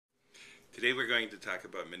Today we're going to talk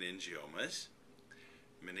about meningiomas.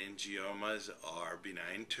 Meningiomas are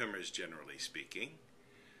benign tumors, generally speaking.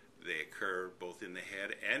 They occur both in the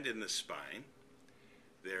head and in the spine.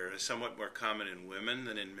 They're somewhat more common in women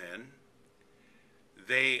than in men.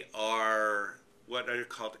 They are what are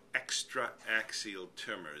called extraaxial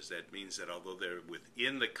tumors. That means that although they're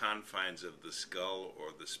within the confines of the skull or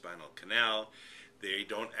the spinal canal, they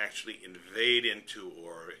don't actually invade into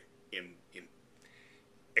or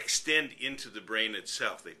extend into the brain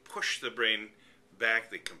itself. They push the brain back,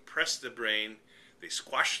 they compress the brain, they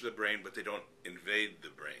squash the brain, but they don't invade the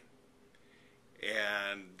brain.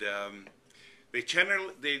 And they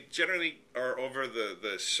generally are over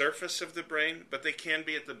the surface of the brain, but they can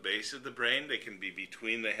be at the base of the brain. They can be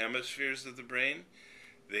between the hemispheres of the brain.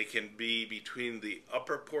 They can be between the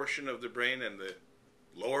upper portion of the brain and the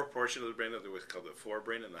lower portion of the brain, what's called the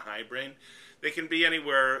forebrain and the hindbrain. They can be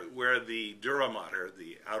anywhere where the dura mater,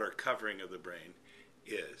 the outer covering of the brain,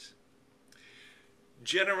 is.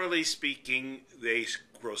 Generally speaking, they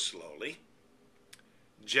grow slowly.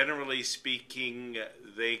 Generally speaking,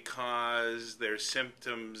 they cause their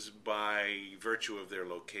symptoms by virtue of their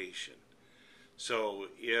location. So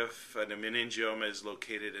if a meningioma is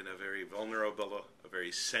located in a very vulnerable, a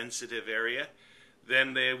very sensitive area,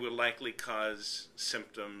 then they will likely cause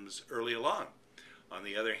symptoms early along. On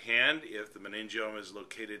the other hand, if the meningioma is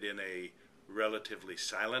located in a relatively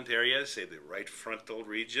silent area, say the right frontal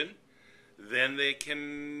region, then they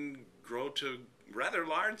can grow to rather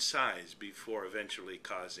large size before eventually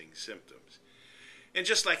causing symptoms. And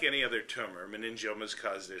just like any other tumor, meningiomas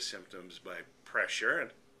cause their symptoms by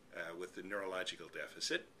pressure with the neurological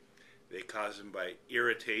deficit. They cause them by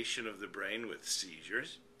irritation of the brain with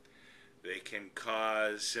seizures. They can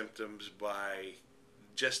cause symptoms by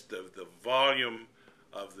just the volume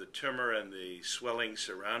of the tumor and the swelling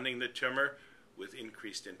surrounding the tumor with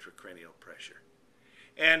increased intracranial pressure.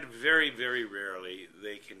 And very, very rarely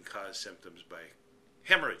they can cause symptoms by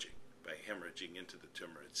hemorrhaging into the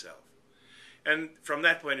tumor itself. And from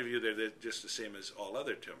that point of view, they're just the same as all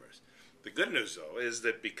other tumors. The good news, though, is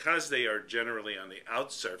that because they are generally on the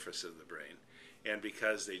outsurface of the brain, and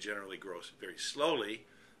because they generally grow very slowly,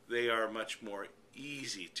 they are much more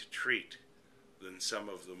easy to treat than some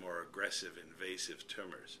of the more aggressive, invasive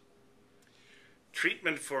tumors.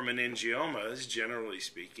 Treatment for meningiomas, generally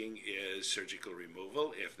speaking, is surgical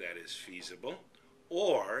removal, if that is feasible,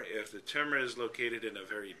 or if the tumor is located in a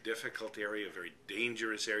very difficult area, a very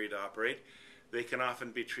dangerous area to operate, they can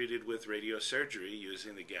often be treated with radiosurgery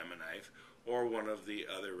using the gamma knife or one of the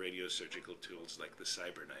other radiosurgical tools like the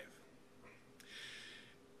CyberKnife.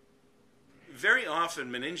 Very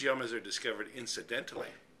often, meningiomas are discovered incidentally.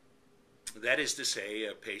 That is to say,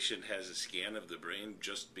 a patient has a scan of the brain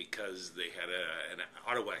just because they had an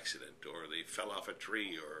auto accident or they fell off a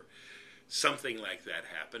tree or something like that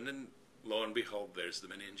happened, and lo and behold, there's the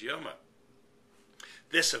meningioma.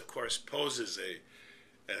 This, of course, poses a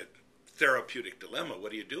therapeutic dilemma.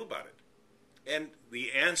 What do you do about it? And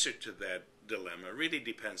the answer to that dilemma really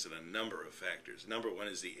depends on a number of factors. Number one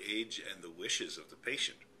is the age and the wishes of the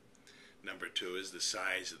patient. Number two is the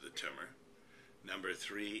size of the tumor. Number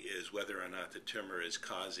three is whether or not the tumor is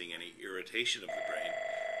causing any irritation of the brain,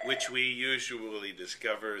 which we usually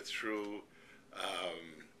discover through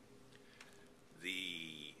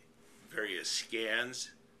the various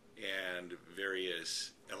scans and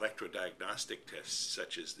various electrodiagnostic tests,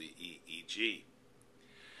 such as the EEG.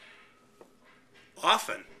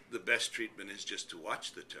 Often, the best treatment is just to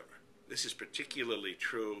watch the tumor. This is particularly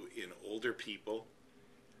true in older people,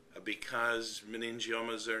 because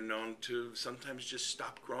meningiomas are known to sometimes just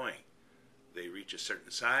stop growing. They reach a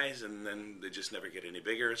certain size and then they just never get any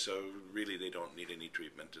bigger, so really they don't need any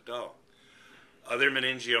treatment at all. Other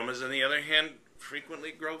meningiomas, on the other hand,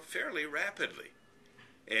 frequently grow fairly rapidly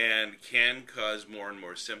and can cause more and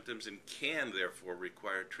more symptoms and can therefore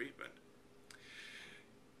require treatment.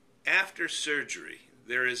 After surgery,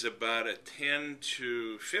 there is about a 10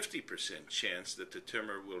 to 50% chance that the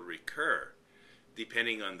tumor will recur,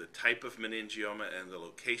 depending on the type of meningioma and the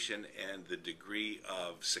location and the degree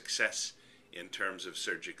of success in terms of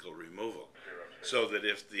surgical removal. So that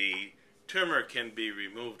if the tumor can be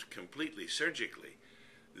removed completely surgically,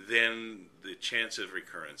 then the chance of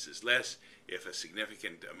recurrence is less. If a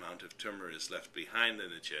significant amount of tumor is left behind, then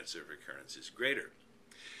the chance of recurrence is greater.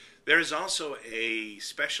 There is also a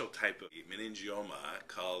special type of meningioma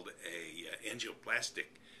called an angioplastic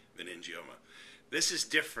meningioma. This is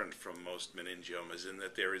different from most meningiomas in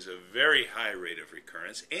that there is a very high rate of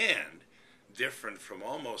recurrence, and different from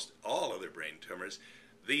almost all other brain tumors,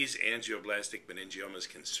 these angioblastic meningiomas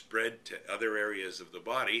can spread to other areas of the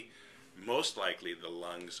body most likely the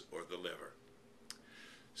lungs or the liver.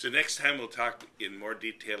 So next time we'll talk in more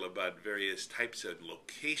detail about various types and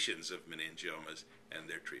locations of meningiomas and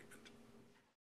their treatment.